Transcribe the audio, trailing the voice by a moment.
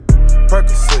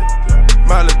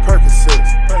Miley Percocet,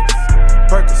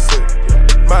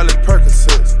 Percocet, Miley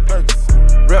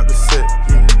Percocet, rep the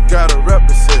set, gotta rep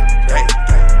the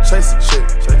set, chase a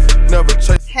chick, never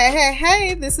chase.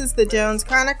 Hey, this is the Jones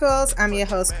Chronicles. I'm your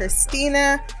host,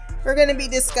 Christina. We're going to be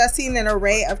discussing an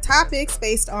array of topics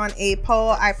based on a poll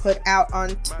I put out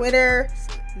on Twitter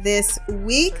this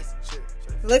week.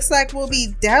 Looks like we'll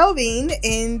be delving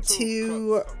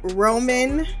into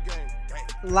Roman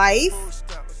life,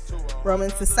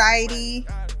 Roman society,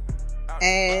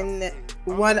 and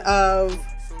one of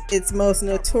its most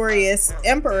notorious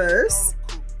emperors.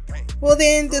 We'll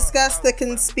then discuss the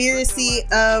conspiracy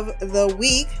of the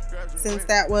week, since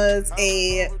that was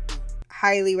a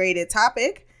highly rated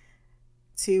topic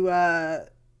to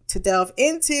delve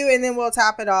into, and then we'll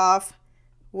top it off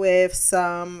with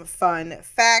some fun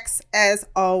facts as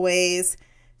always.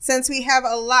 Since we have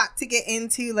a lot to get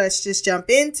into, let's just jump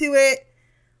into it.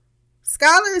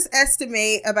 Scholars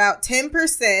estimate about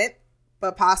 10%,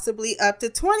 but possibly up to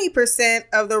 20%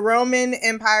 of the Roman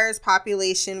Empire's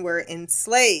population were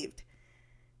enslaved.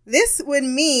 This would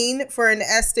mean, for an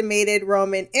estimated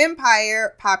Roman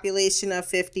Empire population of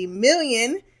 50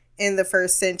 million in the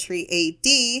 1st century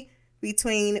AD,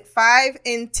 between 5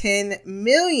 and 10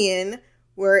 million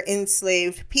were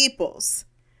enslaved peoples.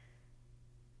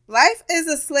 Life as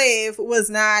a slave was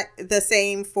not the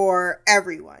same for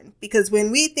everyone, because when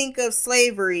we think of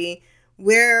slavery,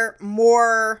 we're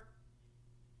more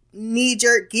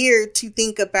knee-jerk geared to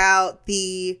think about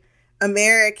the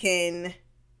American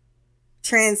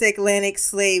transatlantic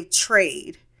slave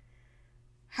trade.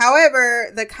 However,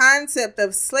 the concept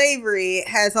of slavery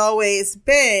has always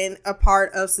been a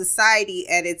part of society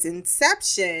at its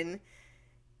inception,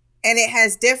 and it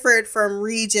has differed from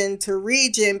region to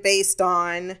region based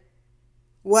on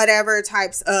whatever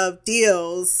types of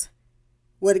deals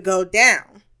would go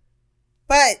down.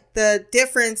 But the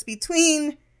difference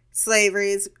between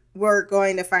slaveries we're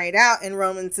going to find out in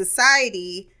Roman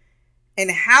society and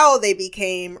how they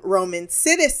became Roman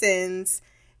citizens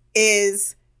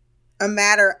is a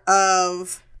matter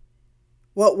of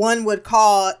what one would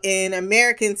call in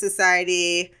American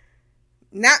society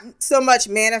not so much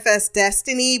manifest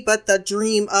destiny, but the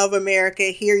dream of America.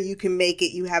 Here you can make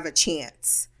it, you have a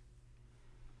chance.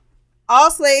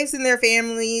 All slaves and their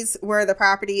families were the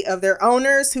property of their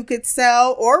owners, who could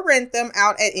sell or rent them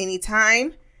out at any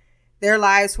time. Their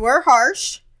lives were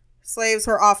harsh. Slaves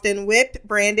were often whipped,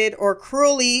 branded, or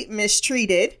cruelly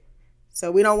mistreated. So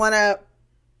we don't want to,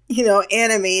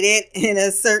 animate it in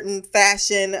a certain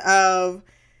fashion of,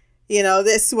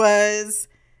 this was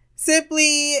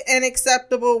simply an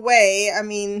acceptable way. I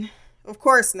mean, of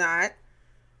course not.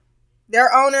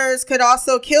 Their owners could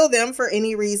also kill them for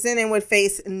any reason and would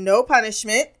face no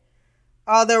punishment.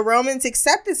 Although Romans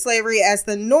accepted slavery as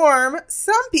the norm,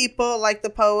 some people, like the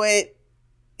poet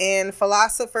and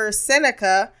philosopher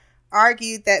Seneca,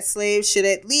 argued that slaves should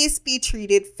at least be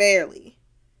treated fairly.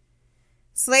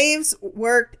 Slaves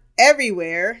worked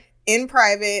everywhere, in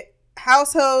private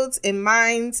households, in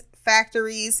mines,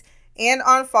 factories, and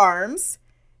on farms.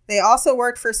 They also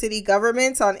worked for city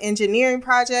governments on engineering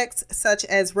projects such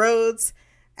as roads,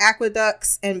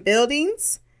 aqueducts, and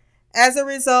buildings. As a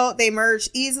result, they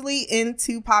merged easily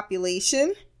into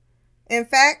population. In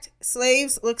fact,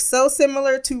 slaves looked so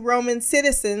similar to Roman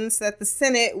citizens that the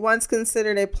Senate once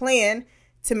considered a plan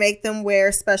to make them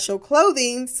wear special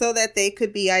clothing so that they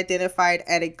could be identified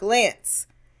at a glance.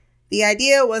 The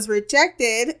idea was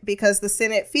rejected because the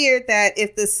Senate feared that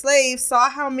if the slaves saw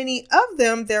how many of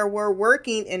them there were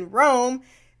working in Rome,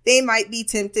 they might be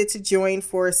tempted to join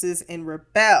forces and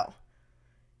rebel.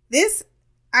 This,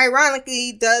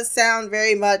 ironically, does sound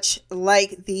very much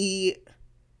like the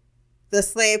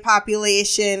slave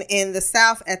population in the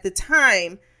South at the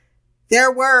time.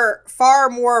 There were far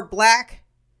more black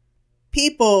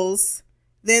peoples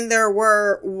than there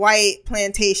were white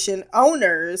plantation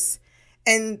owners,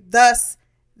 and thus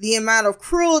the amount of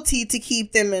cruelty to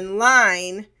keep them in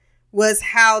line was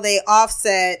how they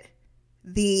offset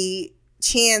the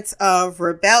chance of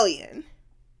rebellion.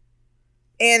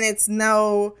 And it's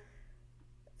no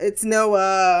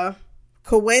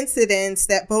coincidence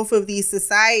that both of these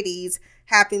societies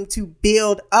happen to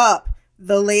build up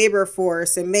the labor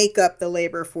force and make up the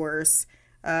labor force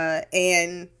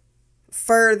and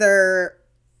further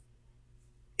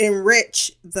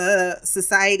enrich the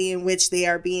society in which they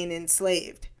are being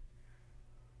enslaved.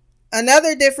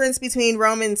 Another difference between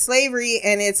Roman slavery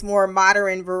and its more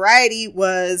modern variety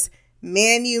was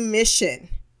manumission,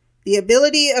 the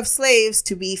ability of slaves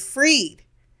to be freed.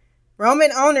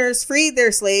 Roman owners freed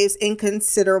their slaves in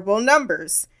considerable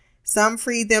numbers. Some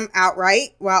freed them outright,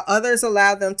 while others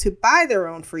allowed them to buy their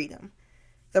own freedom.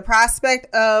 The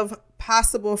prospect of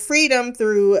possible freedom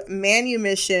through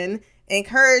manumission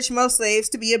encouraged most slaves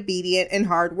to be obedient and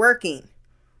hardworking.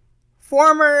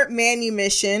 Former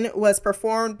manumission was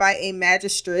performed by a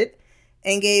magistrate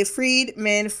and gave freed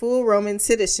men full Roman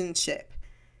citizenship.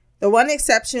 The one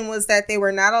exception was that they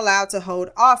were not allowed to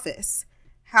hold office.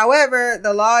 However,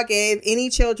 the law gave any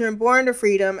children born to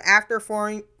freedom after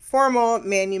formal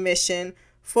manumission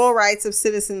full rights of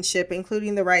citizenship,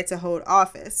 including the right to hold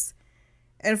office.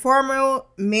 Informal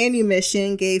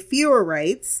manumission gave fewer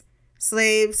rights.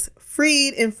 Slaves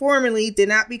freed informally did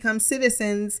not become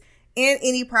citizens, and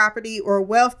any property or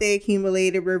wealth they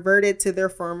accumulated reverted to their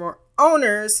former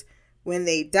owners when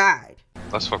they died.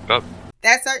 That's fucked up.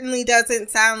 That certainly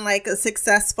doesn't sound like a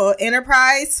successful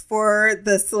enterprise for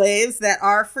the slaves that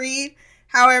are freed.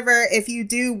 However, if you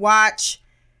do watch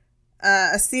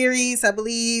a series, I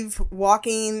believe,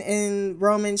 Walking in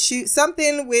Roman Shoes,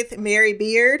 something with Mary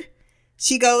Beard,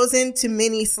 she goes into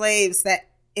many slaves that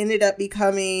ended up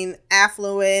becoming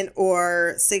affluent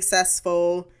or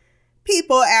successful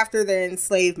people after their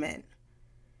enslavement.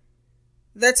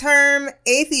 The term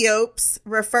Aethiopes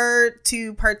referred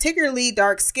to particularly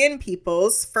dark-skinned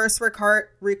peoples, first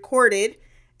recorded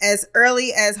as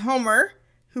early as Homer,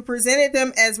 who presented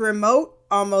them as remote,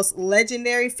 almost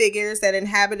legendary figures that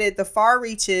inhabited the far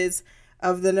reaches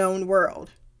of the known world.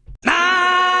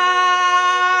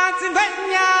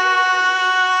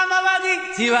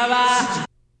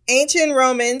 Ancient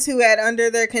Romans, who had under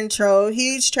their control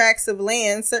huge tracts of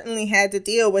land, certainly had to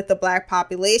deal with the black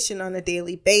population on a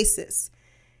daily basis.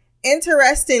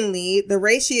 Interestingly, the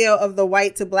ratio of the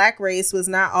white to black race was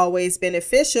not always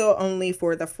beneficial only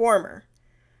for the former.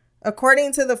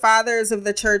 According to the fathers of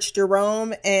the church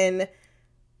Jerome and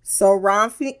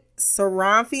Sophronius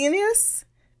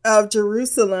of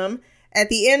Jerusalem, at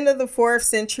the end of the 4th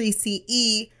century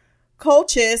CE,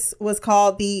 Colchis was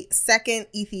called the Second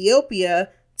Ethiopia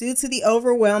due to the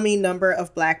overwhelming number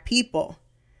of black people.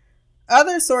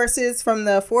 Other sources from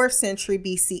the 4th century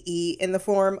BCE in the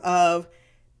form of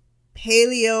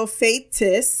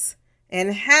Paleophatus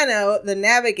and Hanno the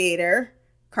Navigator,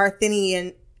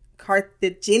 Carthaginian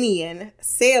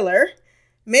sailor,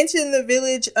 mention the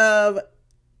village of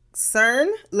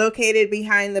Cerne, located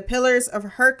behind the Pillars of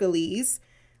Hercules,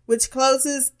 which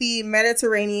closes the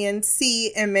Mediterranean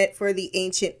Sea and meant for the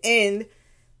ancient end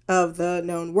of the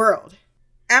known world.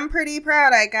 I'm pretty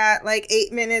proud I got like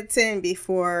 8 minutes in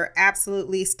before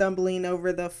absolutely stumbling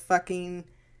over the fucking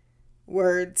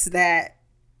words that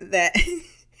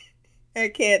I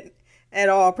can't at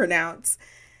all pronounce.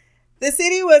 The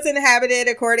city was inhabited,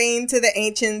 according to the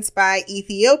ancients, by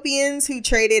Ethiopians who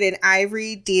traded in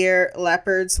ivory, deer,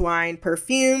 leopards, wine,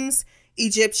 perfumes,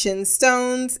 Egyptian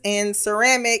stones, and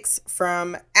ceramics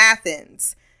from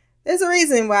Athens. There's a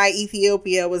reason why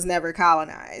Ethiopia was never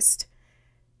colonized.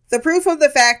 The proof of the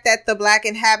fact that the black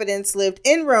inhabitants lived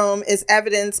in Rome is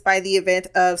evidenced by the event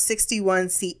of 61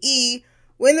 CE,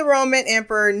 when the Roman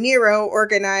Emperor Nero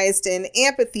organized an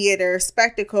amphitheater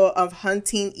spectacle of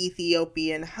hunting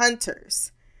Ethiopian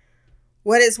hunters.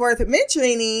 What is worth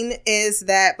mentioning is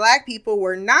that black people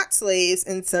were not slaves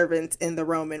and servants in the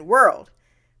Roman world.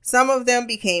 Some of them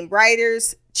became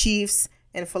writers, chiefs,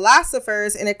 and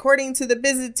philosophers, and according to the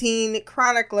Byzantine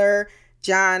chronicler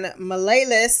John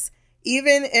Malalis,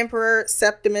 even Emperor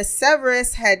Septimus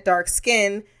Severus had dark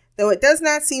skin, though it does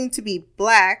not seem to be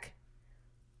black.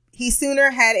 He sooner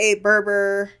had a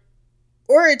Berber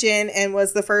origin and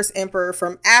was the first emperor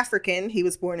from African. He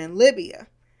was born in Libya.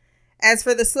 As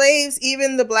for the slaves,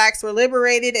 even the blacks were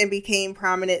liberated and became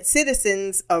prominent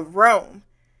citizens of Rome.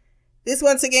 This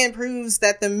once again proves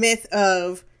that the myth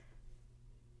of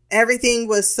everything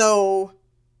was so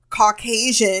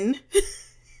Caucasian,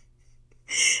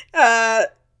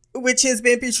 which has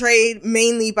been portrayed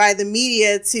mainly by the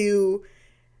media to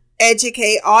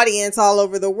educate audience all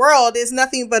over the world, is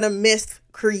nothing but a myth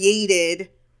created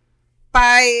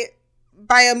by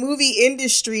a movie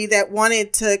industry that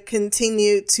wanted to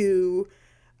continue to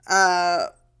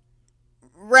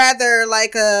rather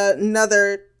like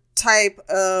another type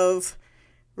of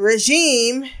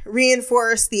regime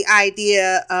reinforce the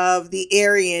idea of the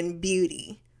Aryan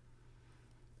beauty.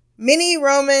 Many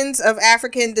Romans of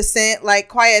African descent, like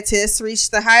Quietus,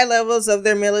 reached the high levels of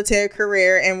their military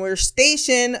career and were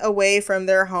stationed away from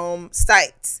their home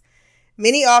sites.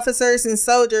 Many officers and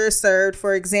soldiers served,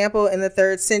 for example, in the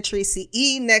 3rd century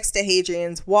CE next to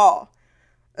Hadrian's Wall.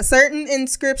 A certain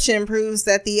inscription proves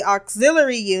that the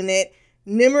auxiliary unit,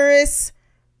 Numerus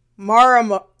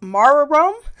Mararum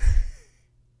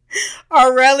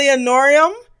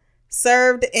Aurelianorum,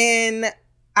 served in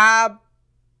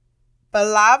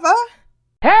Balava?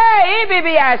 Hey,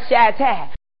 baby, I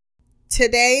shot.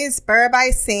 today's Bur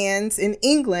Sands in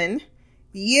England,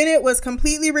 the unit was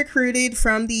completely recruited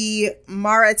from the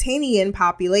Mauritanian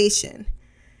population.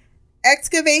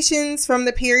 Excavations from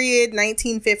the period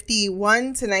 1951 to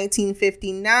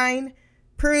 1959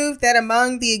 proved that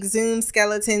among the exhumed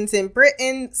skeletons in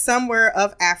Britain, some were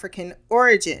of African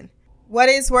origin. What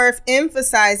is worth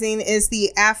emphasizing is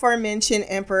the aforementioned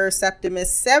Emperor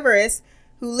Septimus Severus,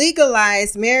 who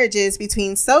legalized marriages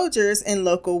between soldiers and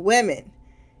local women.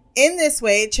 In this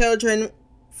way, children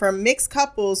from mixed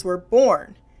couples were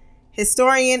born.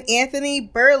 Historian Anthony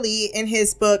Burley, in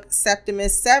his book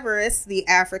Septimus Severus, the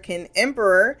African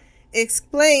Emperor,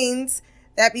 explains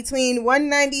that between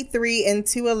 193 and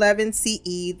 211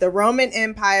 CE, the Roman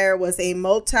Empire was a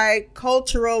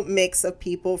multicultural mix of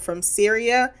people from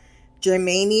Syria,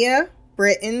 Germania,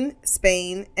 Britain,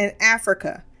 Spain, and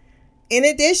Africa. In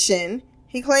addition,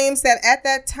 he claims that at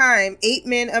that time, 8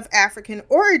 men of African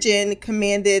origin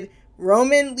commanded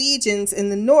Roman legions in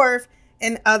the north,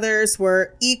 and others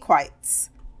were equites,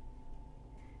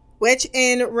 which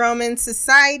in Roman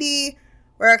society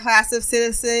were a class of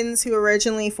citizens who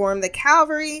originally formed the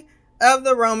cavalry of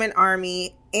the Roman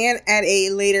army and at a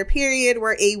later period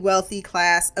were a wealthy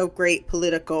class of great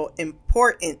political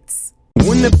importance.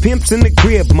 When the pimp's in the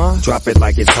crib, ma, drop it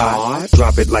like it's hot.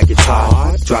 Drop it like it's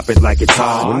hot. Drop it like it's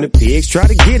hot. When the pigs try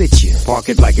to get at you, park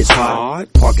it like it's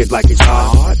hot. Park it like it's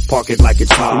hot. Park it like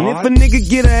it's hot. And if a nigga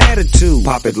get an attitude,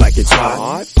 pop it like it's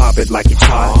hot. Pop it like it's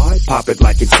hot. Pop it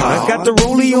like it's hot. I got the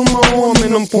rollie on my arm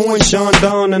and I'm pouring Sean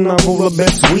down and I roll the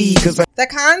best weed The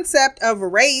concept of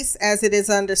race as it is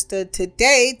understood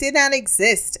today did not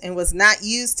exist and was not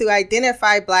used to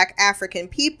identify Black African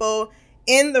people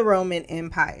in the Roman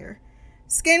Empire.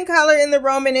 Skin color in the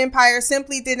Roman Empire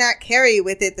simply did not carry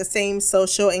with it the same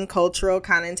social and cultural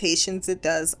connotations it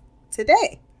does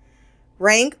today.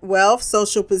 Rank, wealth,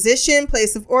 social position,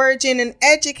 place of origin, and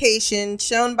education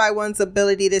shown by one's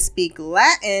ability to speak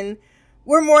Latin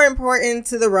were more important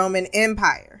to the Roman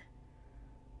Empire.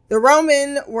 The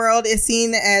Roman world is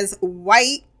seen as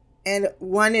white and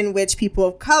one in which people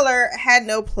of color had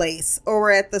no place or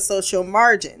were at the social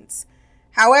margins.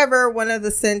 However, one of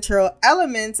the central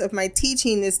elements of my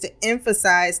teaching is to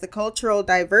emphasize the cultural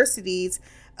diversities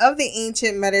of the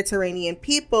ancient Mediterranean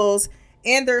peoples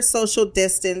and their social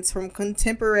distance from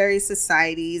contemporary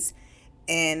societies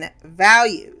and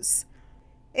values.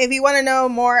 If you want to know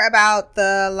more about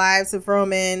the lives of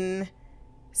Roman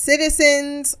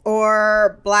citizens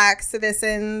or Black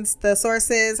citizens, the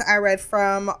sources I read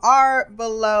from are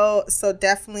below, so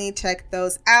definitely check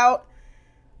those out.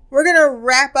 We're going to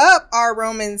wrap up our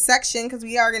Roman section because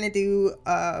we are going to do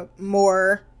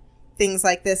more things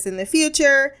like this in the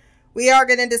future. We are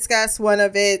going to discuss one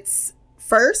of its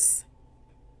first,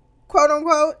 quote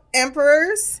unquote,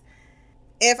 emperors.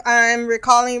 If I'm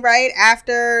recalling right,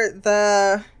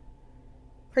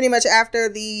 pretty much after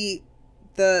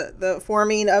the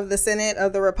forming of the Senate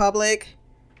of the Republic,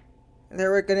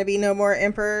 there were going to be no more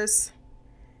emperors.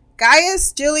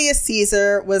 Gaius Julius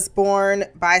Caesar was born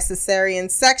by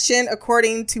cesarean section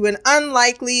according to an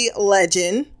unlikely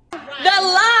legend. The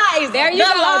lies! There you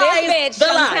go, this bitch.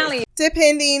 I'm telling you.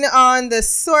 Depending on the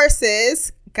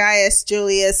sources, Gaius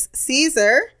Julius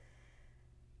Caesar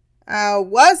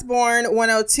was born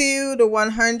 102 to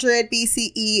 100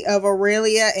 BCE of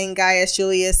Aurelia and Gaius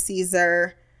Julius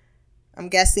Caesar, I'm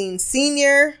guessing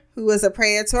Senior, who was a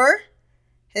praetor.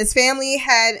 His family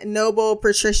had noble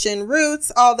patrician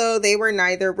roots, although they were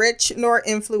neither rich nor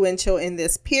influential in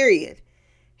this period.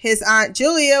 His aunt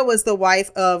Julia was the wife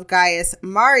of Gaius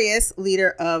Marius,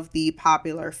 leader of the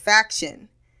popular faction.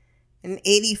 In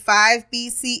 85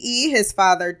 BCE, his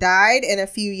father died, and a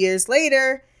few years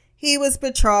later, he was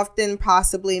betrothed and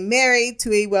possibly married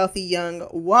to a wealthy young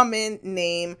woman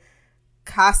named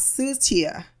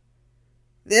Casucia.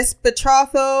 This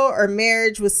betrothal or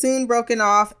marriage was soon broken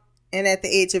off, and at the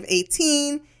age of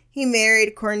 18, he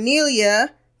married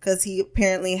Cornelia, because he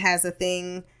apparently has a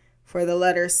thing for the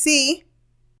letter C.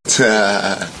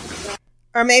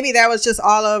 Or maybe that was just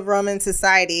all of Roman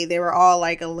society. They were all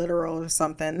like illiteral or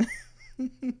something.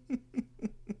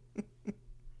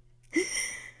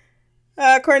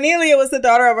 Cornelia was the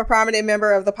daughter of a prominent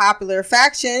member of the popular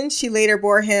faction. She later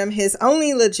bore him his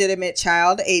only legitimate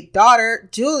child, a daughter,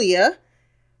 Julia.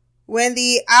 When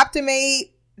the Optimate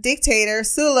dictator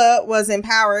Sulla was in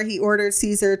power, he ordered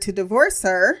Caesar to divorce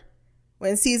her.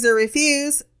 When Caesar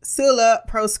refused, Sulla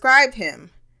proscribed him,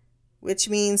 which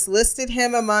means listed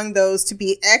him among those to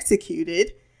be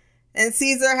executed, and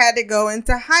Caesar had to go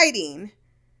into hiding.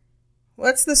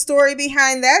 What's the story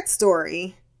behind that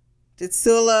story? Did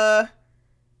Sulla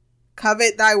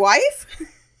covet thy wife?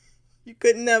 You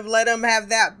couldn't have let him have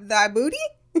thy booty?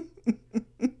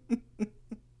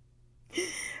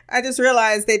 I just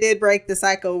realized they did break the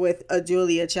cycle with a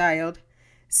Julia Child.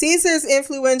 Caesar's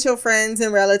influential friends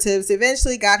and relatives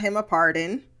eventually got him a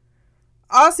pardon.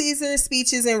 All Caesar's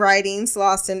speeches and writings,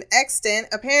 lost in extant,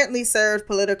 apparently served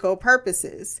political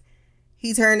purposes.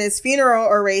 He turned his funeral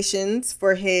orations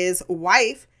for his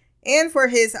wife and for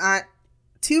his aunt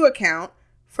to account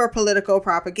for political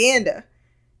propaganda.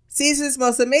 Caesar's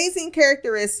most amazing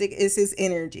characteristic is his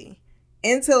energy,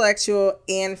 intellectual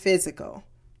and physical.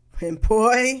 And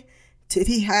boy, did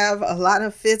he have a lot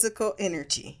of physical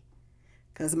energy.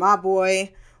 Because my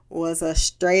boy was a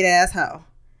straight ass hoe.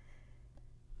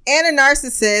 And a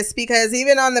narcissist, because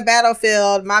even on the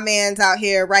battlefield, my man's out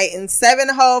here writing 7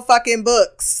 whole fucking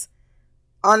books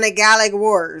on the Gallic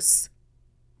Wars.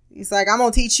 He's like, I'm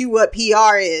going to teach you what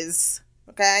PR is.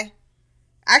 Okay?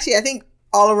 Actually, I think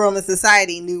all of Roman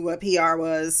society knew what PR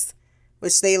was,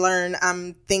 which they learned,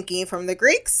 I'm thinking, from the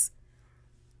Greeks.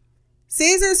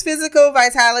 Caesar's physical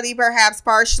vitality perhaps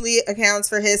partially accounts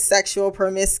for his sexual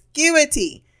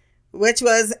promiscuity, which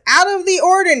was out of the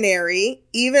ordinary,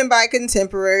 even by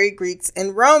contemporary Greeks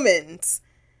and Romans.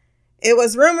 It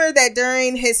was rumored that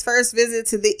during his first visit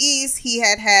to the East, he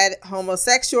had had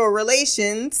homosexual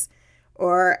relations,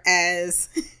 or as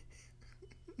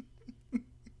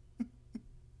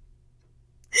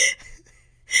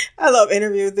I love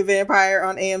Interview with the Vampire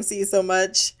on AMC so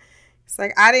much. It's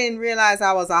like, I didn't realize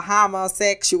I was a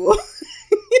homosexual. He's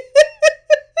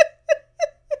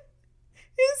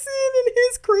saying in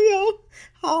his Creole,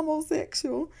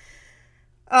 homosexual.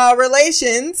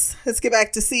 Relations, let's get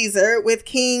back to Caesar, with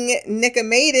King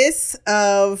Nicomedes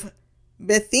of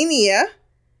Bithynia.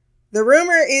 The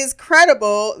rumor is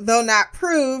credible, though not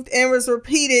proved, and was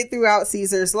repeated throughout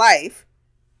Caesar's life.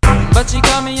 But she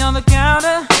caught me on the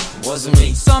counter. It wasn't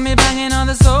me. Saw me banging on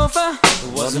the sofa.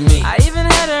 It wasn't me. I even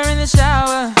had her in the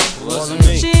shower. It wasn't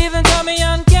me. She even caught me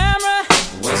on camera.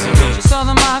 It wasn't me. She saw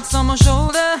the marks on my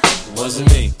shoulder. It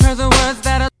wasn't me. Heard the words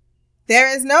that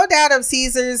There is no doubt of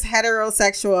Caesar's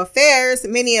heterosexual affairs,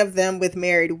 many of them with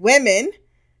married women.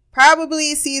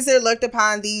 Probably Caesar looked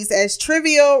upon these as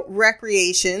trivial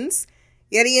recreations,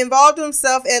 yet he involved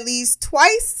himself at least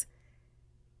twice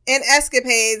in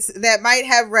escapades that might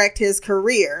have wrecked his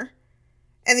career.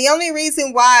 And the only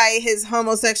reason why his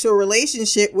homosexual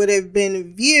relationship would have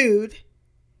been viewed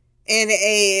in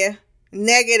a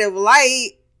negative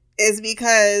light is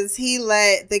because he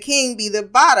let the king be the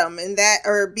bottom and that,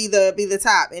 or be the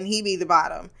top and he be the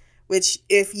bottom, which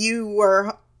if you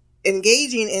were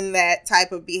engaging in that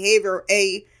type of behavior,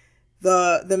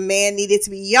 the man needed to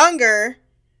be younger,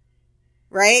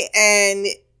 right? And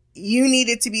you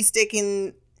needed to be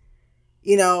sticking,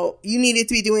 you needed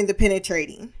to be doing the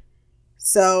penetrating.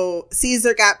 So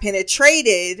Caesar got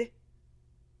penetrated,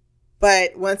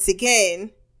 but once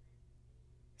again,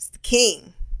 it's the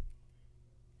king.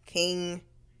 King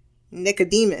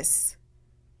Nicodemus.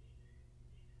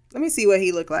 Let me see what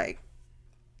he looked like.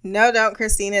 No, don't,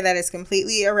 Christina. That is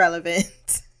completely irrelevant.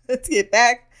 Let's get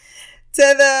back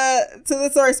to the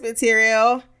source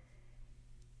material.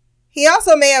 He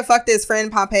also may have fucked his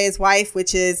friend Pompey's wife,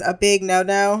 which is a big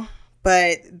no-no.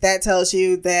 But that tells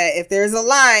you that if there's a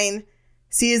line,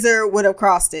 Caesar would have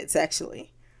crossed it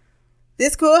sexually.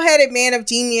 This cool-headed man of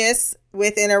genius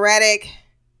with an erratic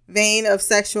vein of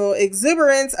sexual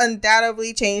exuberance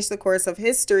undoubtedly changed the course of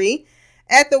history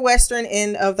at the western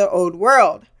end of the old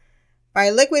world. By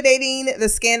liquidating the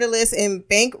scandalous and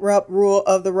bankrupt rule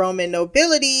of the Roman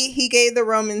nobility, he gave the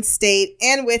Roman state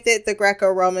and with it the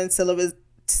Greco-Roman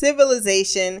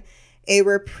civilization a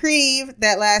reprieve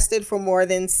that lasted for more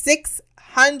than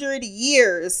 600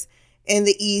 years in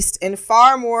the East and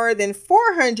far more than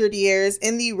 400 years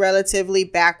in the relatively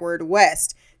backward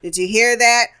West. Did you hear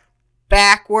that?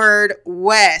 Backward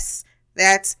West.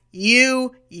 That's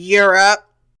you, Europe.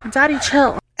 Daddy,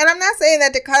 chill. And I'm not saying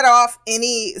that to cut off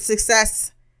any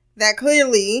success that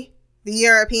clearly the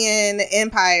European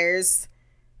empires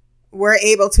were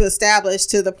able to establish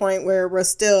to the point where they're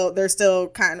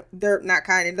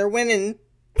winning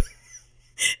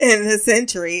in the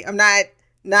century. I'm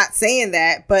not saying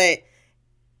that, but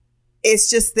it's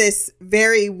just this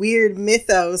very weird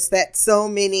mythos that so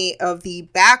many of the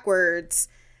backwards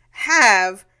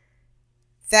have,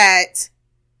 that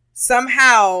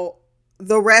somehow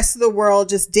the rest of the world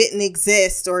just didn't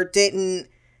exist or didn't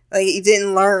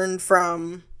learn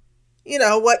from,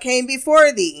 what came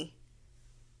before thee.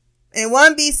 In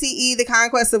 1 BCE, the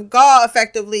conquest of Gaul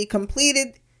effectively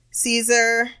completed.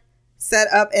 Caesar set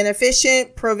up an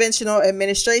efficient provincial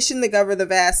administration to govern the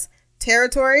vast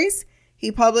territories.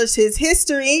 He published his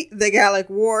history, the Gallic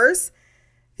Wars.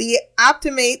 The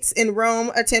Optimates in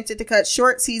Rome attempted to cut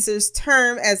short Caesar's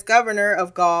term as governor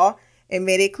of Gaul and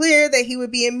made it clear that he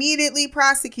would be immediately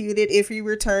prosecuted if he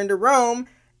returned to Rome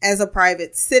as a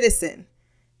private citizen.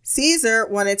 Caesar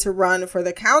wanted to run for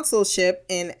the consulship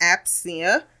in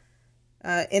Absentia,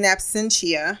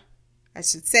 I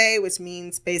should say, which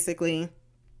means basically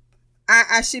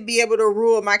I should be able to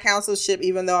rule my consulship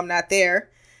even though I'm not there.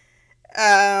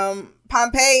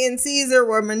 Pompey and Caesar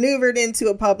were maneuvered into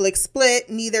a public split.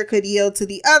 Neither could yield to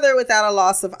the other without a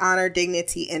loss of honor,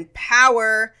 dignity, and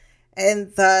power,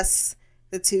 and thus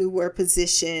the two were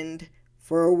positioned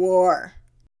for a war.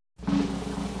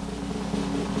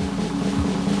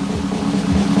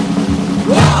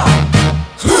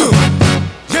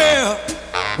 Yeah.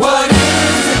 What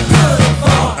is it good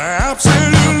for?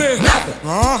 Absolutely nothing.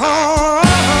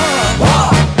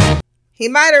 He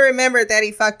might have remembered that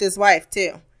he fucked his wife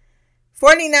too.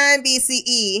 49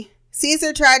 BCE,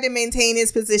 Caesar tried to maintain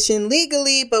his position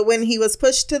legally, but when he was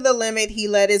pushed to the limit, he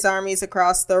led his armies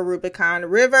across the Rubicon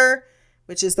River,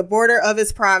 which is the border of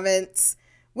his province,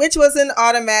 which was an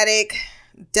automatic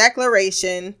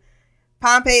declaration.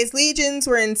 Pompey's legions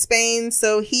were in Spain,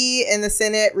 so he and the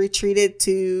Senate retreated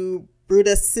to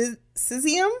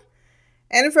Bruttium,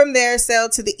 and from there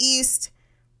sailed to the east.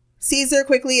 Caesar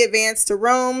quickly advanced to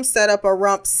Rome, set up a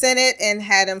rump senate, and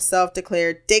had himself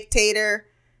declared dictator.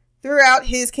 Throughout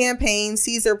his campaign,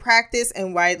 Caesar practiced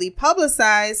and widely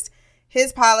publicized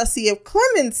his policy of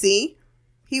clemency.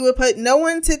 He would put no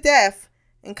one to death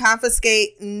and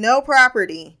confiscate no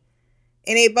property.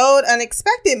 In a bold,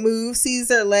 unexpected move,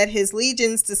 Caesar led his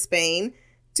legions to Spain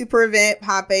to prevent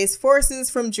Pompey's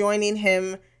forces from joining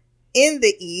him in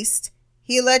the east.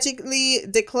 He allegedly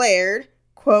declared,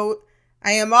 quote,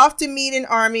 "I am off to meet an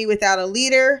army without a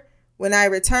leader. When I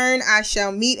return, I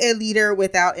shall meet a leader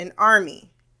without an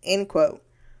army," end quote.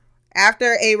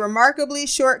 After a remarkably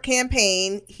short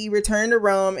campaign, he returned to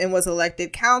Rome and was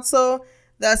elected consul,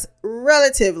 thus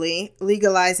relatively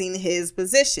legalizing his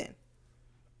position.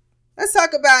 Let's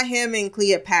talk about him and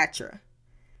Cleopatra,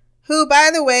 who,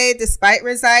 by the way, despite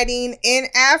residing in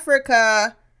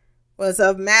Africa, was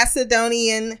of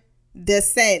Macedonian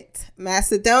descent.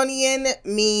 Macedonian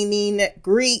meaning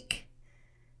Greek,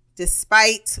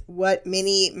 despite what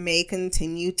many may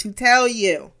continue to tell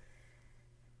you.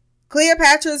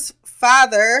 Cleopatra's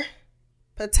father,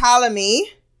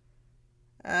 Ptolemy,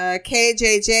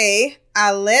 KJJ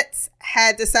Aletz,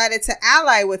 had decided to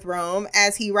ally with Rome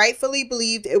as he rightfully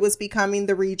believed it was becoming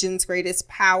the region's greatest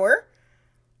power.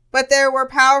 But there were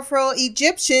powerful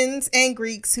Egyptians and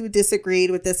Greeks who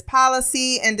disagreed with this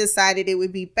policy and decided it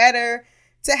would be better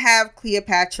to have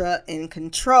Cleopatra in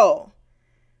control.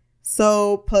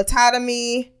 So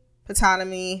Ptolemy,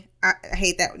 I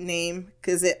hate that name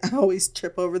because I always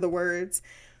trip over the words,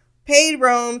 paid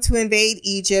Rome to invade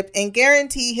Egypt and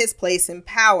guarantee his place in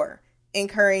power,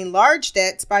 incurring large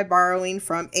debts by borrowing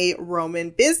from a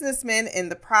Roman businessman in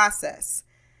the process.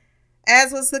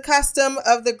 As was the custom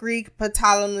of the Greek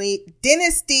Ptolemy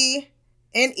dynasty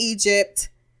in Egypt,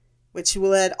 which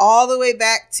led all the way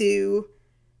back to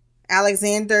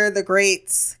Alexander the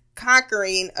Great's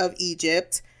conquering of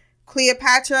Egypt,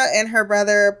 Cleopatra and her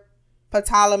brother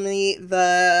Ptolemy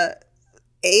the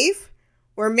Eighth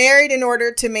were married in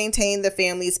order to maintain the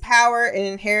family's power and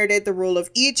inherited the rule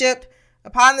of Egypt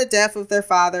upon the death of their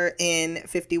father in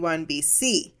 51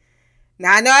 BC.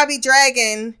 Now, I know I be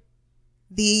dragging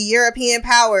the European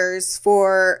powers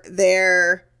for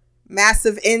their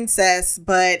massive incest,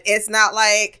 but it's not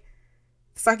like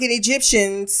fucking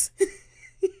Egyptians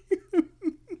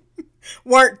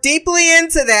weren't deeply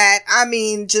into that. I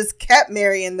mean, just kept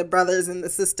marrying the brothers and the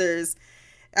sisters.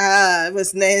 They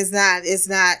was nasty.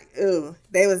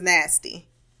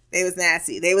 They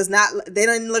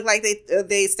didn't look like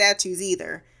they statues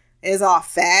either. It was all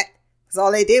fat. Because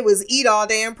all they did was eat all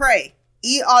day and pray.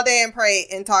 Eat all day and pray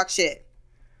and talk shit.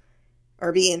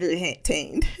 Or be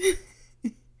entertained.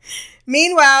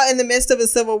 Meanwhile, in the midst of a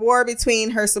civil war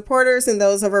between her supporters and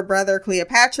those of her brother,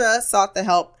 Cleopatra sought the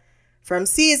help from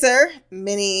Caesar.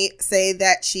 Many say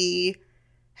that she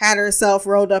had herself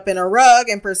rolled up in a rug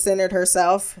and presented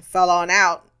herself, fell on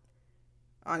out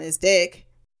on his dick.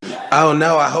 Oh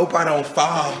no, I hope I don't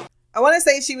fall. I want to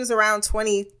say she was around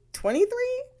 23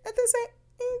 at this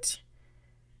age.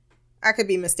 I could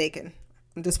be mistaken.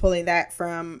 I'm just pulling that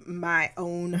from my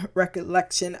own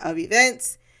recollection of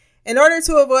events. In order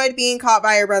to avoid being caught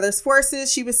by her brother's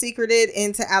forces, she was secreted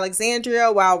into Alexandria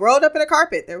while rolled up in a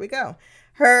carpet. There we go.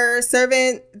 Her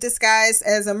servant, disguised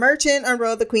as a merchant,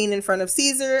 unrolled the queen in front of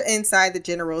Caesar inside the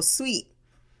general's suite.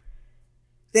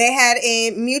 They had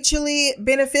a mutually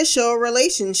beneficial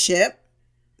relationship.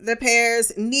 the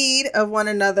pair's need of one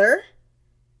another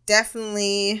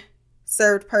definitely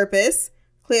served purpose.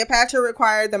 Cleopatra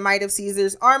required the might of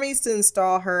Caesar's armies to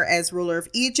install her as ruler of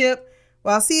Egypt,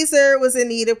 while Caesar was in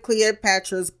need of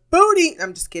Cleopatra's booty.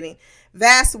 I'm just kidding.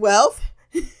 Vast wealth.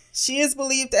 She is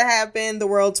believed to have been the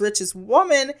world's richest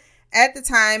woman at the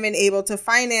time and able to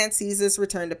finance Caesar's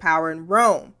return to power in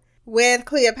Rome. With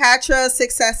Cleopatra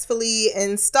successfully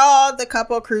installed, the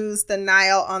couple cruised the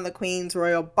Nile on the Queen's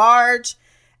royal barge,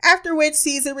 after which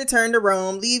Caesar returned to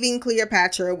Rome, leaving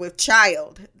Cleopatra with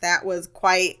child. That was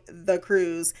quite the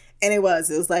cruise, and it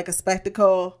was like a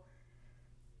spectacle.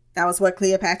 That was what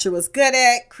Cleopatra was good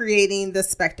at, creating the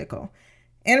spectacle.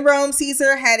 In Rome,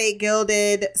 Caesar had a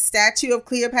gilded statue of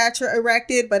Cleopatra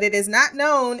erected, but it is not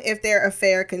known if their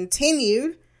affair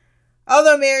continued.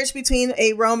 Although marriage between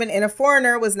a Roman and a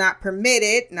foreigner was not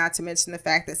permitted, not to mention the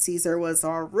fact that Caesar was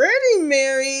already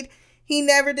married, he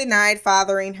never denied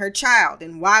fathering her child.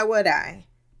 And why would I?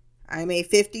 I'm a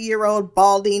 50-year-old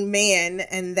balding man,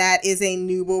 and that is a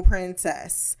nubile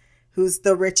princess who's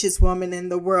the richest woman in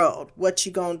the world. What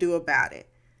you gonna do about it?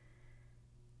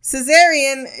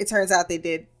 Caesarion, it turns out they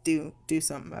did do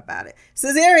something about it.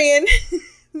 Caesarion,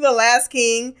 the last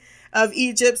king of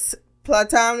Egypt's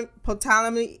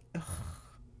Ptolemy,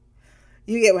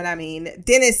 you get what I mean,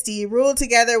 dynasty, ruled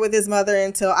together with his mother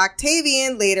until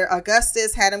Octavian, later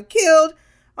Augustus, had him killed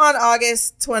on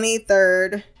August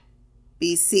 23rd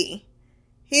BC.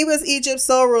 He was Egypt's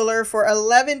sole ruler for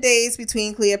 11 days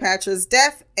between Cleopatra's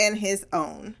death and his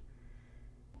own.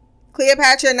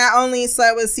 Cleopatra not only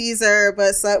slept with Caesar,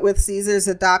 but slept with Caesar's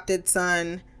adopted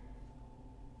son,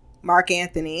 Mark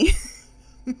Antony.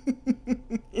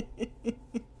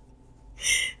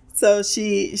 So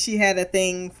she had a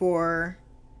thing for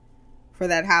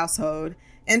that household.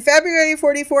 In February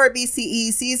 44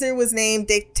 BCE, Caesar was named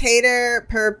Dictator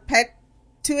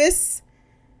Perpetuus.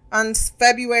 On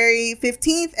February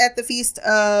 15th, at the feast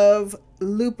of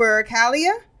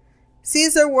Lupercalia,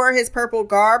 Caesar wore his purple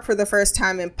garb for the first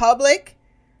time in public.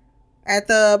 At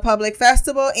the public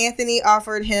festival, Antony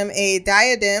offered him a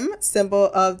diadem,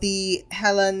 symbol of the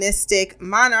Hellenistic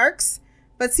monarchs,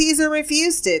 but Caesar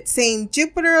refused it, saying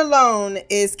Jupiter alone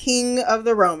is king of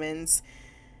the Romans,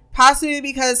 possibly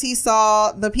because he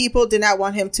saw the people did not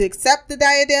want him to accept the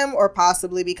diadem, or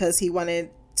possibly because he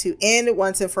wanted to end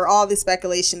once and for all the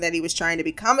speculation that he was trying to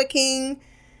become a king.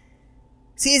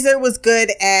 Caesar was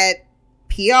good at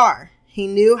PR. He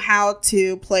knew how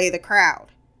to play the crowd.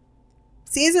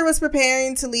 Caesar was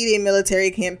preparing to lead a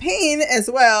military campaign as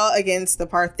well against the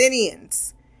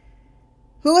Parthians,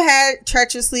 who had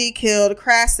treacherously killed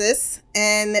Crassus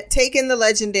and taken the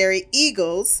legendary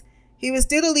eagles. He was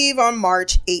due to leave on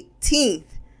March 18th.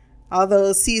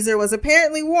 Although Caesar was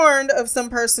apparently warned of some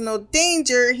personal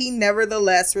danger, he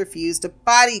nevertheless refused a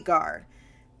bodyguard.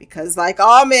 Because like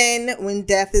all men, when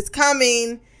death is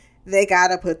coming, they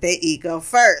gotta put their ego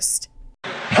first.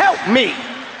 Help me!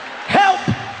 Help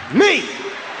me!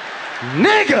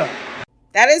 Nigga!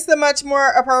 That is the much more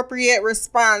appropriate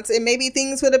response, and maybe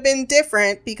things would have been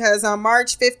different because on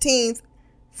March 15th,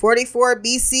 44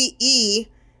 BCE,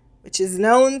 which is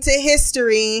known to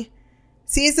history,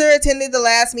 Caesar attended the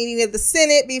last meeting of the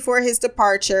Senate before his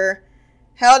departure,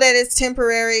 held at his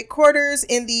temporary quarters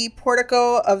in the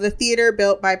portico of the theater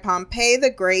built by Pompey the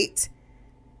Great.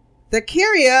 The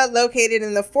Curia, located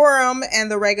in the Forum and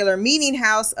the regular meeting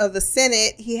house of the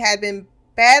Senate, had been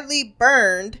badly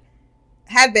burned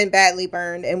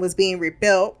and was being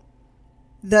rebuilt.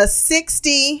 The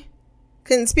 60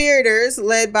 conspirators,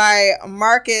 led by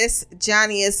Marcus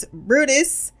Junius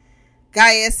Brutus,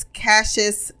 Gaius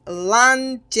Cassius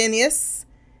Longinus,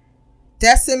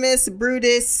 Decimus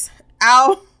Brutus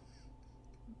Albinus,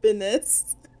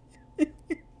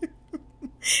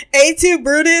 A2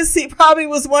 Brutus, he probably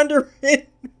was wondering.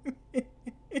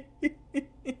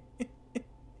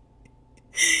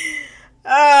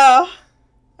 I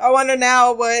wonder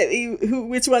now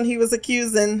which one he was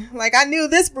accusing. Like, I knew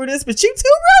this Brutus, but you two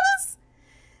brothers?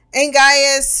 And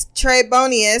Gaius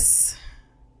Trebonius,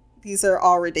 these are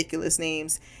all ridiculous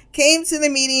names, came to the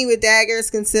meeting with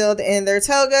daggers concealed in their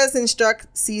togas and struck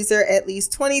Caesar at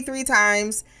least 23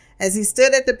 times as he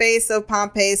stood at the base of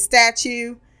Pompey's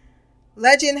statue.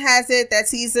 Legend has it that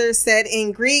Caesar said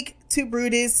in Greek to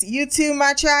Brutus, "You too,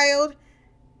 my child."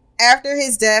 After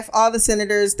his death, all the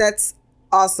senators, that's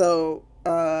also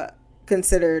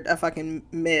considered a fucking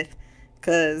myth,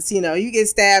 because, you know, you get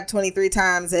stabbed 23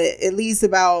 times, at least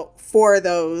about 4 of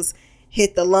those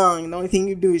hit the lung. The only thing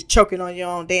you do is choking on your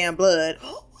own damn blood.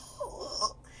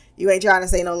 You ain't trying to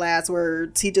say no last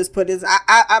words. He just put his,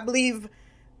 I believe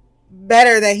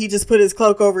better that he just put his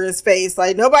cloak over his face.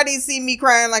 Like, nobody see me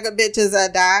crying like a bitch as I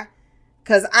die,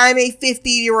 because I'm a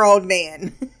 50-year-old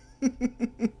man.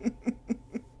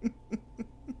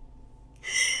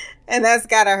 And that's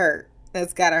gotta hurt.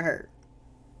 That's gotta hurt.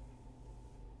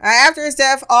 After his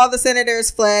death, all the senators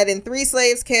fled and 3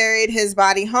 slaves carried his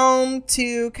body home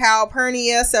to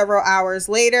Calpurnia several hours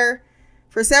later.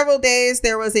 For several days,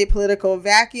 there was a political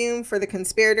vacuum, for the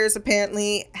conspirators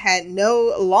apparently had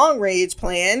no long-range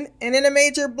plan, and in a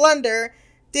major blunder,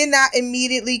 did not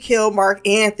immediately kill Mark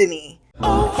Antony.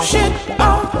 Oh shit,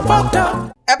 I fucked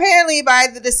up. Apparently by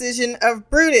the decision of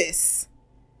Brutus.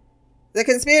 The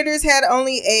conspirators had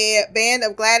only a band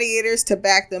of gladiators to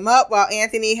back them up, while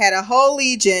Antony had a whole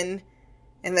legion,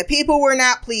 and the people were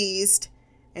not pleased,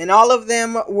 and all of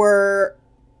them were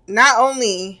not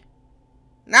only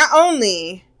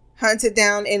hunted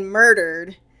down and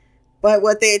murdered, but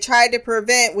what they tried to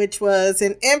prevent, which was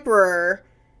an emperor,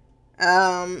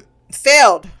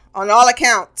 failed on all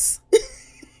accounts.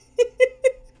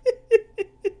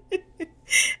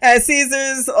 As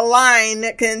Caesar's line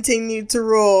continued to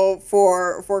rule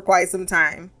for quite some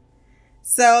time.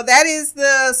 So that is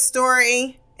the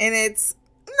story, and it's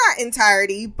not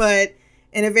entirety, but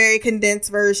in a very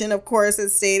condensed version. Of course,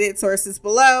 as stated, sources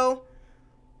below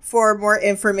for more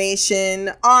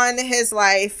information on his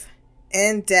life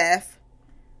and death.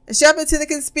 Let's jump into the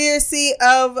conspiracy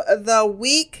of the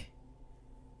week.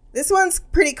 This one's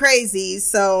pretty crazy,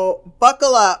 so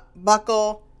buckle up.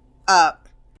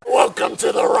 Welcome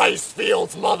to the rice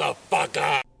fields,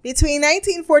 motherfucker! Between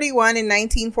 1941 and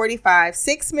 1945,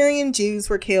 6 million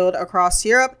Jews were killed across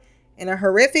Europe in a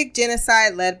horrific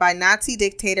genocide led by Nazi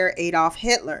dictator Adolf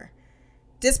Hitler.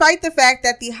 Despite the fact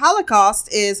that the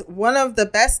Holocaust is one of the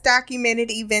best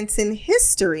documented events in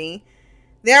history,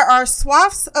 there are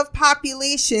swaths of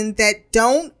population that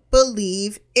don't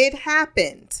believe it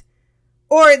happened,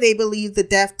 or they believe the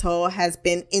death toll has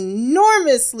been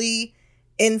enormously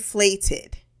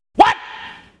inflated.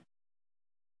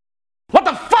 What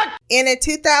the fuck? In a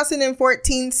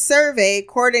 2014 survey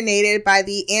coordinated by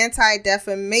the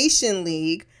Anti-Defamation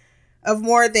League of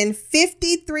more than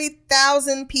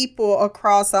 53,000 people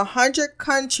across 100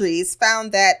 countries,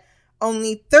 found that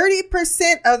only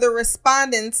 30% of the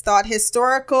respondents thought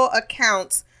historical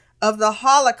accounts of the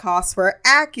Holocaust were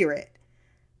accurate.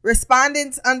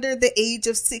 Respondents under the age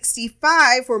of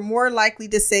 65 were more likely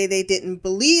to say they didn't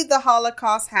believe the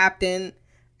Holocaust happened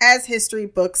as history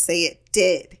books say it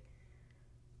did.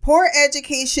 Poor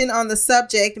education on the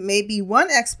subject may be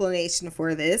one explanation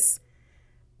for this,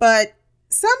 but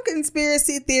some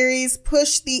conspiracy theories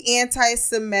push the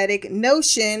anti-Semitic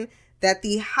notion that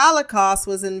the Holocaust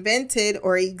was invented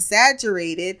or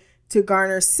exaggerated to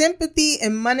garner sympathy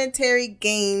and monetary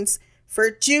gains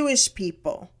for Jewish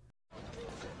people.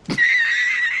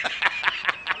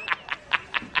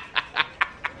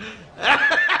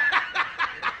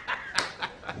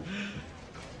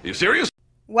 You serious?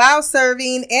 While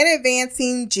serving and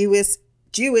advancing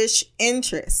Jewish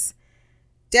interests.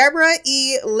 Deborah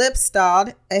E.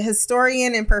 Lipstadt, a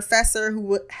historian and professor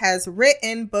who has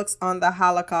written books on the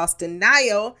Holocaust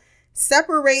denial,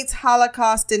 separates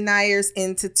Holocaust deniers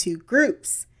into 2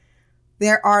 groups.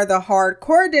 There are the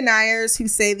hardcore deniers who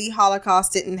say the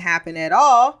Holocaust didn't happen at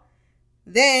all.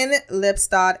 Then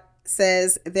Lipstadt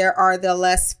says there are the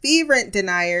less fervent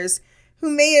deniers who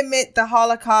may admit the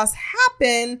Holocaust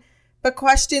happened, but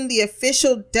question the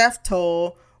official death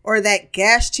toll or that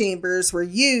gas chambers were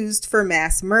used for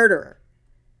mass murder.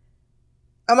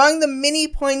 Among the many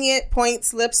poignant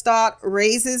points Lipstadt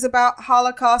raises about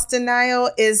Holocaust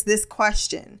denial is this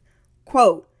question,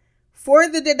 quote, "For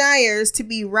the deniers to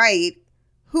be right,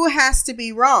 who has to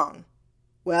be wrong?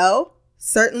 Well,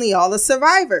 certainly all the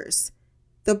survivors,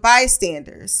 the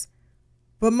bystanders.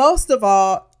 But most of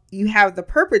all, you have the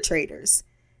perpetrators.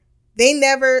 They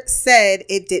never said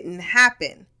it didn't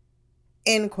happen."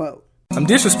 End quote. I'm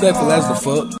disrespectful as the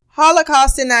fuck.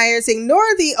 Holocaust deniers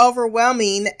ignore the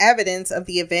overwhelming evidence of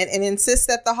the event and insist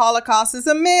that the Holocaust is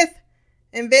a myth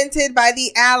invented by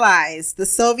the Allies, the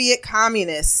Soviet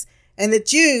communists, and the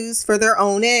Jews for their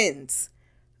own ends.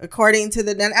 According to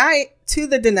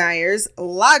the deniers'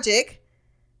 logic,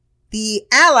 the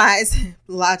Allies,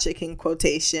 logic in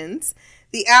quotations,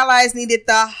 the Allies needed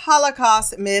the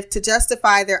Holocaust myth to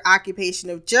justify their occupation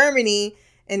of Germany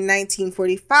in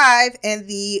 1945 and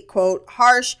the, quote,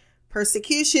 harsh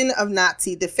persecution of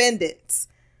Nazi defendants.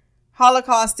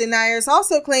 Holocaust deniers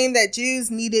also claim that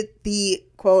Jews needed the,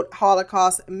 quote,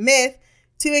 Holocaust myth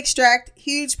to extract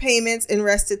huge payments in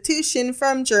restitution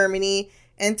from Germany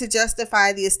and to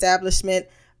justify the establishment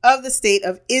of the State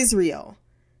of Israel.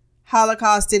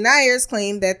 Holocaust deniers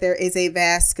claim that there is a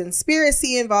vast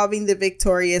conspiracy involving the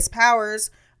victorious powers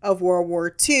of World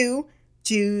War II,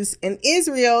 Jews, and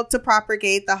Israel to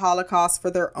propagate the Holocaust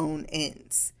for their own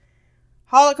ends.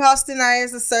 Holocaust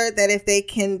deniers assert that if they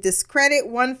can discredit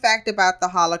one fact about the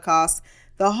Holocaust,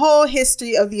 the whole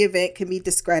history of the event can be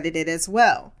discredited as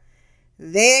well.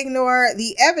 They ignore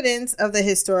the evidence of the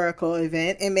historical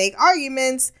event and make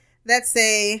arguments that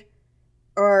they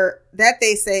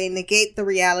say negate the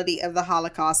reality of the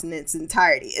Holocaust in its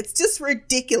entirety. It's just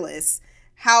ridiculous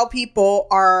how people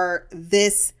are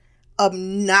this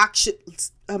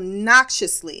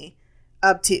obnoxiously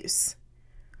obtuse.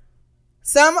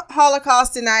 Some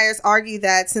Holocaust deniers argue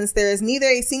that since there is neither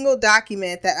a single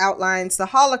document that outlines the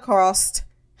Holocaust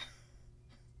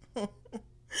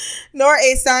nor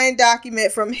a signed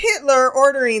document from Hitler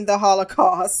ordering the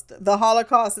Holocaust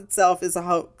itself is a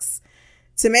hoax.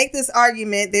 To make this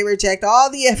argument, they reject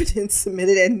all the evidence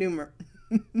submitted at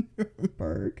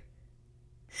Nuremberg.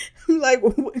 I'm like,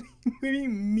 what do you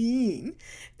mean?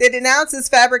 They denounce its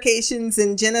fabrications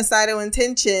and genocidal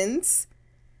intentions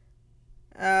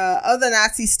of the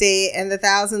Nazi state and the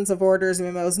thousands of orders,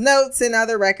 memos, notes, and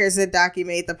other records that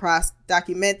document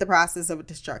the process of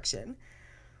destruction.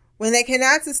 When they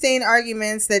cannot sustain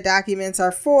arguments that documents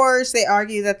are forged, they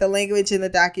argue that the language in the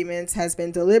documents has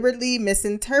been deliberately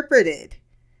misinterpreted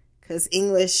because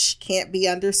English can't be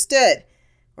understood,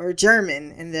 or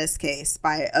German in this case,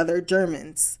 by other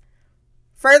Germans.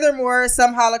 Furthermore,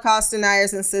 some Holocaust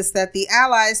deniers insist that the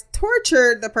Allies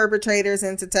tortured the perpetrators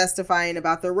into testifying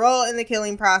about their role in the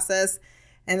killing process,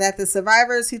 and that the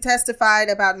survivors who testified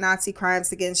about Nazi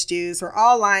crimes against Jews were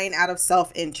all lying out of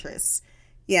self-interest.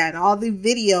 Yeah, and all the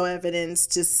video evidence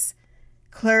just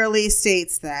clearly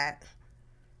states that.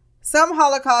 Some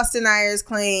Holocaust deniers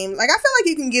claim, I feel like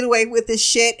you can get away with this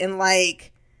shit in,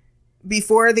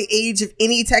 before the age of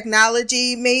any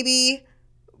technology, maybe.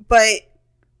 But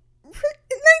in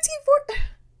 1940,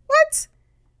 what?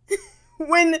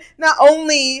 When not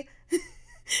only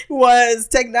was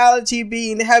technology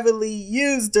being heavily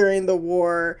used during the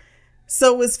war,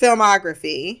 so was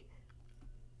filmography.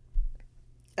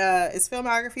 Is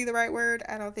filmography the right word?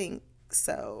 I don't think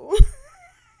so.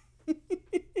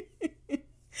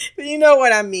 But you know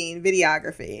what I mean,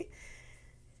 videography.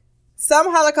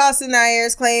 Some Holocaust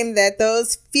deniers claim that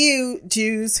those few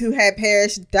Jews who had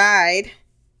perished died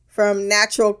from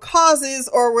natural causes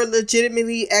or were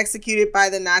legitimately executed by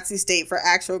the Nazi state for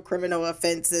actual criminal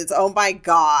offenses. Oh my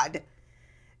God.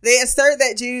 They assert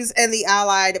that Jews and the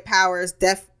Allied powers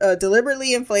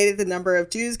deliberately inflated the number of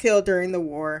Jews killed during the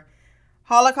war.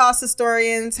 Holocaust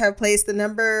historians have placed the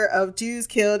number of Jews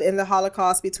killed in the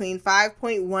Holocaust between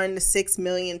 5.1 to 6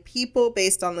 million people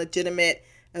based on legitimate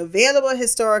available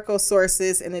historical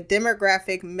sources and the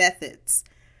demographic methods.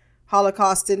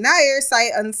 Holocaust deniers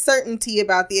cite uncertainty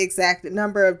about the exact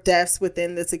number of deaths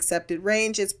within this accepted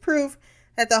range as proof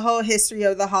that the whole history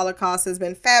of the Holocaust has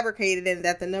been fabricated and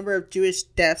that the number of Jewish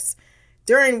deaths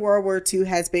during World War II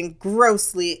has been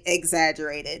grossly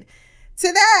exaggerated.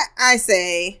 To that, I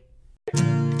say,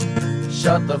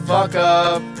 Shut the fuck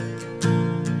up.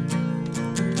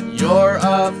 You're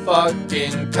a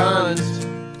fucking cunt.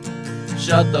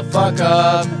 Shut the fuck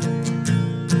up.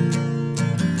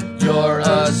 You're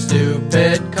a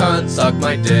stupid cunt. Suck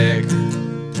my dick.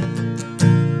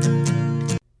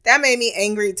 That made me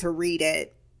angry to read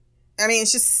it. I mean,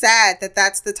 it's just sad that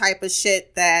that's the type of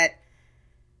shit that,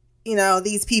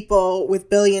 these people with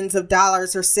billions of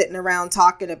dollars are sitting around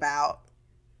talking about.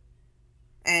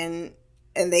 And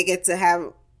they get to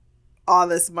have all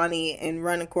this money and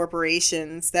run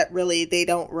corporations that really they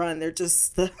don't run. They're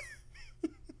just the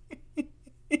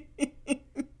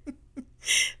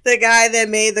guy that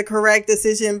made the correct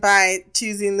decision by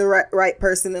choosing the right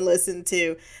person to listen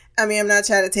to. I mean, I'm not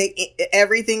trying to take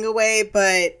everything away,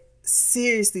 but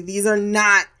seriously, these are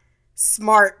not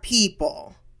smart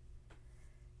people.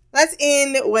 Let's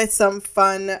end with some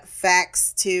fun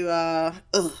facts to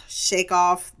shake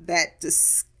off that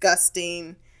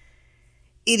disgusting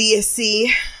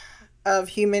idiocy of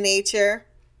human nature.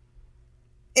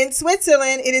 In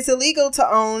Switzerland, it is illegal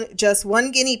to own just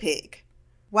one guinea pig.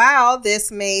 While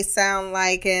this may sound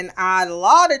like an odd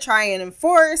law to try and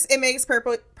enforce, it makes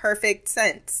perfect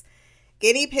sense.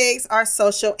 Guinea pigs are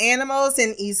social animals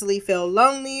and easily feel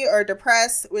lonely or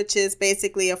depressed, which is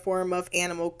basically a form of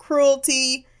animal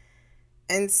cruelty.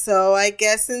 And so I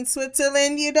guess in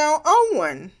Switzerland you don't own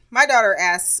one. My daughter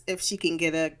asks if she can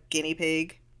get a guinea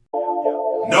pig.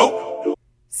 Nope.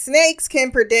 Snakes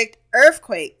can predict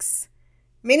earthquakes.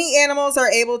 Many animals are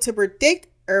able to predict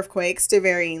earthquakes to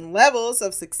varying levels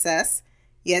of success.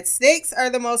 Yet snakes are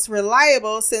the most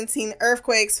reliable, sensing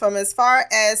earthquakes from as far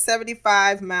as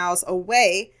 75 miles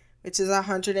away, which is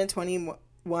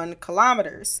 121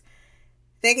 kilometers.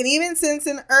 They can even sense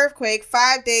an earthquake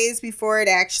 5 days before it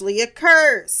actually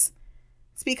occurs.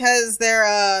 It's because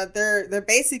they're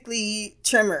basically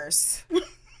tremors.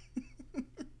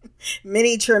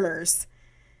 Mini tremors.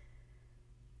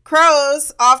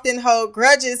 Crows often hold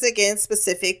grudges against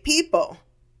specific people.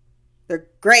 They're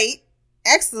great,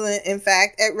 excellent, in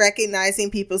fact, at recognizing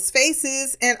people's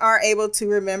faces and are able to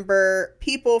remember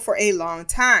people for a long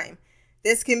time.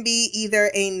 This can be either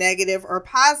a negative or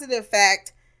positive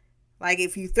fact. Like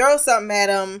if you throw something at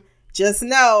them, just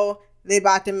know they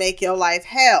about to make your life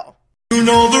hell. You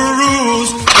know the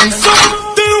rules, and so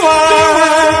do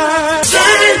I.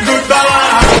 Say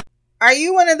goodbye. Are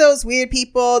you one of those weird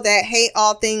people that hate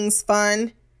all things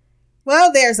fun?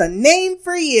 Well, there's a name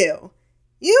for you.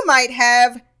 You might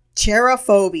have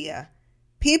cherophobia.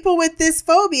 People with this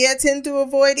phobia tend to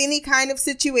avoid any kind of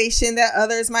situation that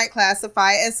others might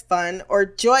classify as fun or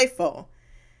joyful.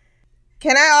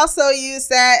 Can I also use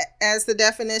that as the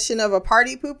definition of a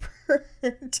party pooper?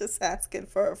 Just asking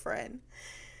for a friend.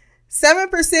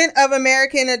 7% of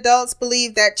American adults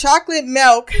believe that chocolate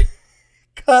milk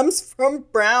comes from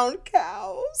brown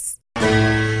cows. Oh no.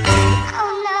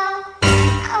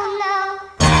 Oh no.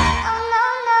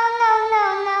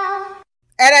 Oh no.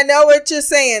 And I know what you're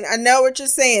saying.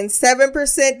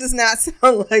 7% does not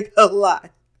sound like a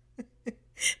lot.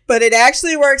 But it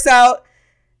actually works out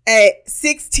at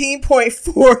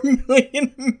 16.4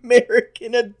 million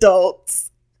American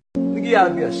adults. Nigga, you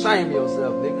gotta be ashamed of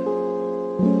yourself, nigga.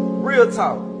 Real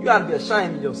talk. You gotta be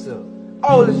ashamed of yourself.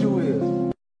 Old as you is.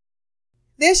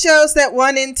 This shows that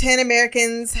 1 in 10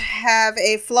 Americans have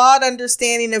a flawed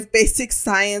understanding of basic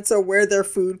science or where their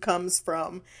food comes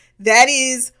from. That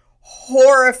is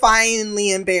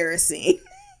horrifyingly embarrassing.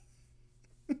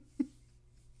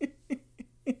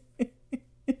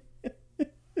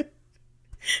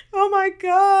 Oh my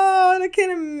God, I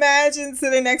can't imagine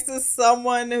sitting next to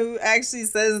someone who actually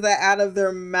says that out of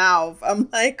their mouth. I'm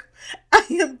like, I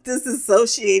am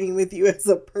disassociating with you as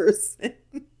a person.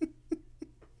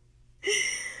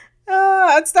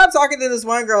 I'd stop talking to this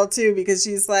one girl too because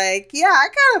she's like, yeah, I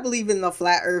kind of believe in the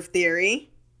flat earth theory.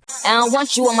 I don't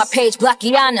want you on my page,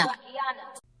 Blackiana.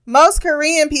 Most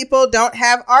Korean people don't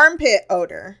have armpit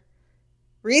odor.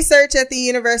 Research at the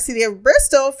University of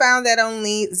Bristol found that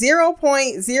only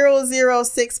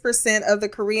 0.006% of the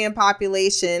Korean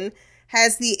population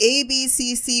has the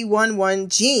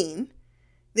ABCC11 gene.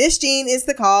 This gene is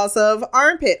the cause of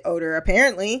armpit odor,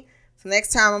 apparently. So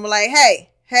next time I'm like,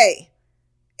 hey,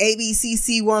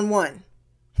 ABCC11.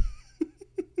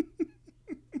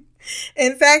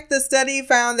 In fact, the study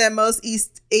found that most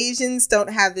East Asians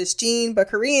don't have this gene, but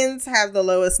Koreans have the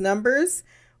lowest numbers.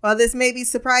 While this may be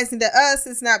surprising to us,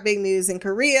 it's not big news in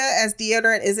Korea as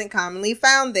deodorant isn't commonly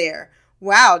found there.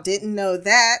 Wow, didn't know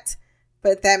that,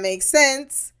 but that makes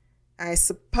sense. I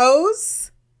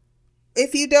suppose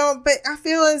if you don't, but I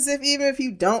feel as if even if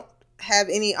you don't have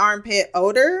any armpit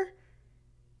odor,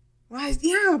 well,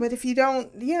 yeah, but if you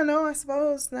don't, I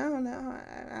suppose, no,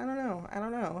 I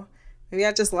don't know. Maybe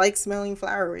I just like smelling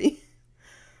flowery.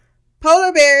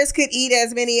 Polar bears could eat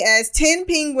as many as 10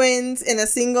 penguins in a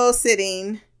single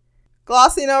sitting.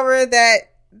 Glossing over that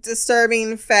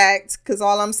disturbing fact, because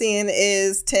all I'm seeing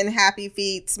is 10 happy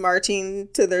feet marching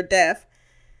to their death.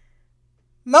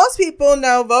 Most people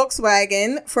know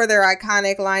Volkswagen for their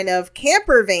iconic line of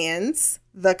camper vans,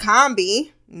 the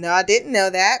Combi. No, I didn't know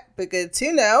that, but good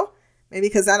to know. Maybe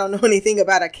because I don't know anything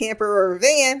about a camper or a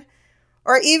van.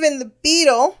 Or even the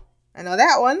Beetle. I know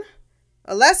that one.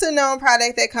 A lesser known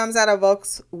product that comes out of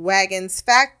Volkswagen's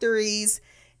factories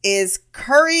is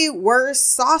currywurst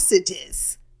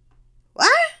sausages. What?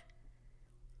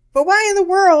 But why in the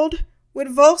world would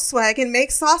Volkswagen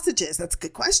make sausages? That's a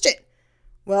good question.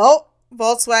 Well,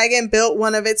 Volkswagen built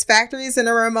one of its factories in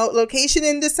a remote location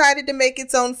and decided to make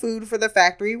its own food for the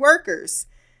factory workers.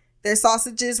 Their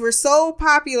sausages were so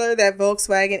popular that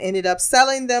Volkswagen ended up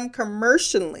selling them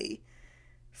commercially.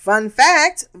 Fun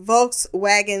fact,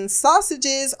 Volkswagen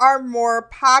sausages are more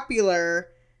popular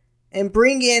and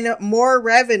bring in more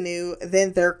revenue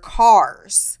than their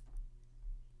cars.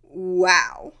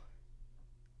 Wow.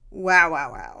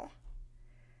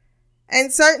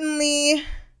 And certainly,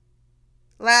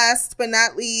 last but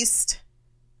not least,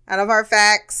 out of our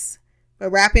facts,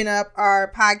 but wrapping up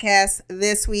our podcast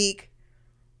this week,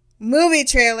 movie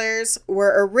trailers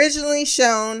were originally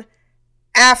shown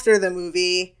after the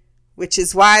movie, which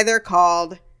is why they're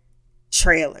called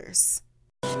trailers.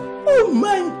 Oh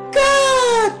my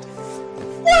God!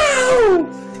 Wow!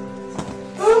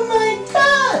 Oh my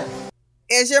God!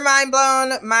 Is your mind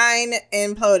blown? Mine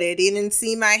imploded. You didn't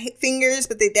see my fingers,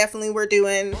 but they definitely were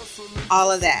doing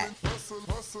all of that.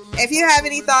 If you have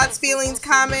any thoughts, feelings,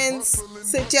 comments,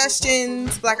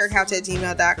 suggestions,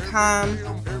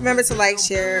 blackgirlcouch@gmail.com. Remember to like,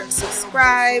 share,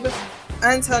 subscribe.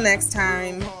 Until next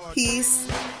time, peace,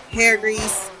 hair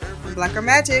grease, and Black Girl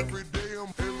Magic.